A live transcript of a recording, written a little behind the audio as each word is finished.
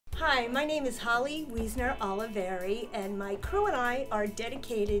Hi, my name is Holly Wiesner Olivieri, and my crew and I are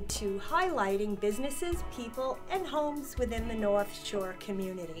dedicated to highlighting businesses, people, and homes within the North Shore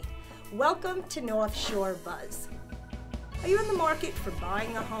community. Welcome to North Shore Buzz. Are you in the market for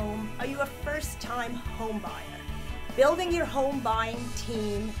buying a home? Are you a first-time home buyer? Building your home buying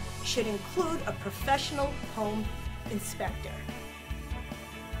team should include a professional home inspector.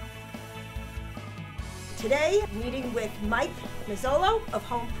 Today, meeting with Mike Mazzolo of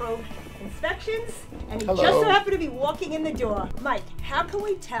Home Pro Inspections, and he Hello. just so happened to be walking in the door. Mike, how can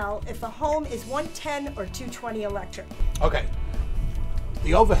we tell if a home is 110 or 220 electric? Okay,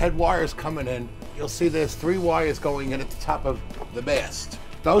 the overhead wires coming in, you'll see there's 3 wires going in at the top of the mast.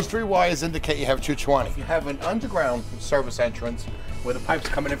 Those 3 wires indicate you have 220. If you have an underground service entrance where the pipe's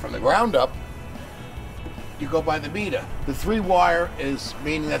coming in from the ground up, you go by the meter. The 3 wire is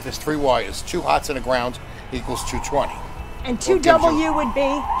meaning that there's 3 wires. 2 hots in the ground equals 220. And 2W would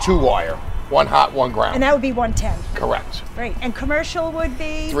be? 2 wire. 1 hot, 1 ground. And that would be 110. Correct. Right. And commercial would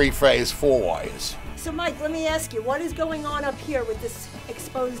be? 3 phase, 4 wires. So Mike, let me ask you, what is going on up here with this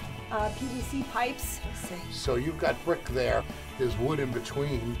exposed PVC pipes? Let's see. So you've got brick there. There's wood in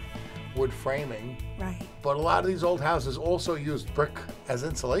between, wood framing. Right. But a lot of these old houses also used brick as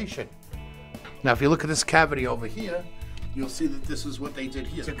insulation. Now, if you look at this cavity over here, you'll see that this is what they did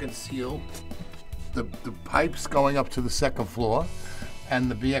here to conceal the pipes going up to the 2nd floor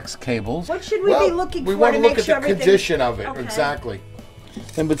and the BX cables. What should we be looking for we want to to make look at sure the everything- condition of it, Okay. exactly.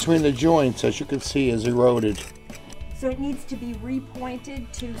 In between the joints, as you can see, is eroded. So it needs to be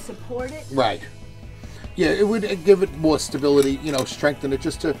repointed to support it? Right. Yeah, it would give it more stability, you know, strengthen it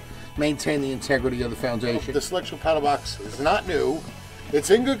just to maintain the integrity of the foundation. This electrical panel box is not new. It's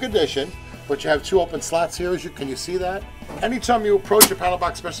in good condition. But you have 2 open slots here, can you see that? Anytime you approach a panel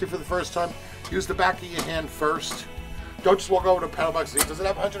box, especially for the first time, use the back of your hand first. Don't just walk over to a panel box and say, does it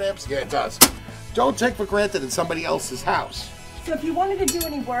have 100 amps? Yeah, it does. Don't take for granted in somebody else's house. So if you wanted to do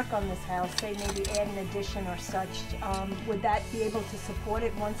any work on this house, say maybe add an addition or such, would that be able to support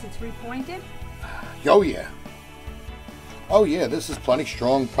it once it's repointed? Oh yeah. Oh yeah, this is plenty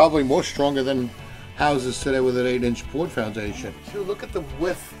strong, probably more stronger than houses today with an 8-inch board foundation. So look at the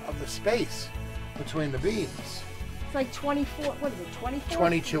width of the space between the beams. It's like 24, what is it, 24?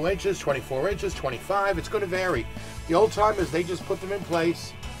 22 inches, 24 inches, 25, it's going to vary. The old timers, they just put them in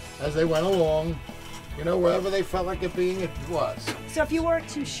place as they went along, you know, wherever they felt like it being, it was. So if you weren't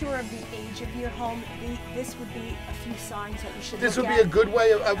too sure of the age of your home, this would be a few signs that you should This look would be at a good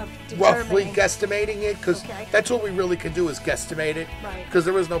way of roughly determining. guesstimating it, because Okay. that's what we really can do is guesstimate it. Right. Because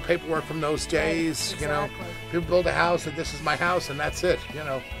there was no paperwork from those days, Right, you know. exactly. People build a house and this is my house and that's it, you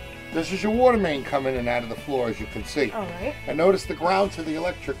know. This is your water main coming in and out of the floor, as you can see. All right. And notice the ground to the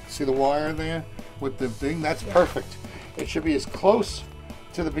electric. See the wire there with the thing? That's perfect. It should be as close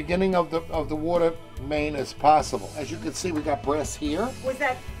to the beginning of the water main as possible. As you can see, we got brass here. Was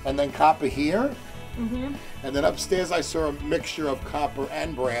that? And then copper here. Mm-hmm. And then upstairs I saw a mixture of copper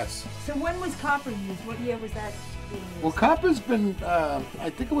and brass. So when was copper used? What year was that being used? Well, copper's been, I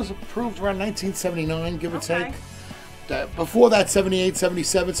think it was approved around 1979, give or take. Before that, 78,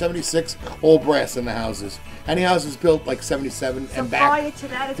 77, 76, all brass in the houses. Any houses built like 77 So and back prior to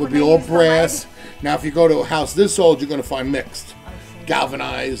that is would when be they all used the lead? brass. Now, if you go to a house this old, you're going to find mixed. I see.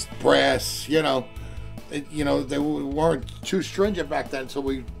 Galvanized, brass, you know. They weren't too stringent back then, so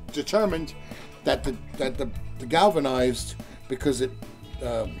we determined that the galvanized, because it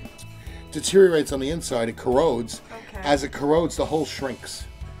deteriorates on the inside, it corrodes. Okay. As it corrodes, the hole shrinks.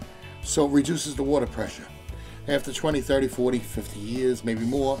 So it reduces the water pressure. After 20, 30, 40, 50 years, maybe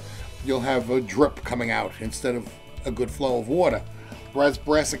more, you'll have a drip coming out instead of a good flow of water. Whereas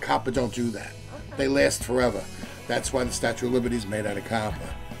brass and copper don't do that. Okay. They last forever. That's why the Statue of Liberty is made out of copper.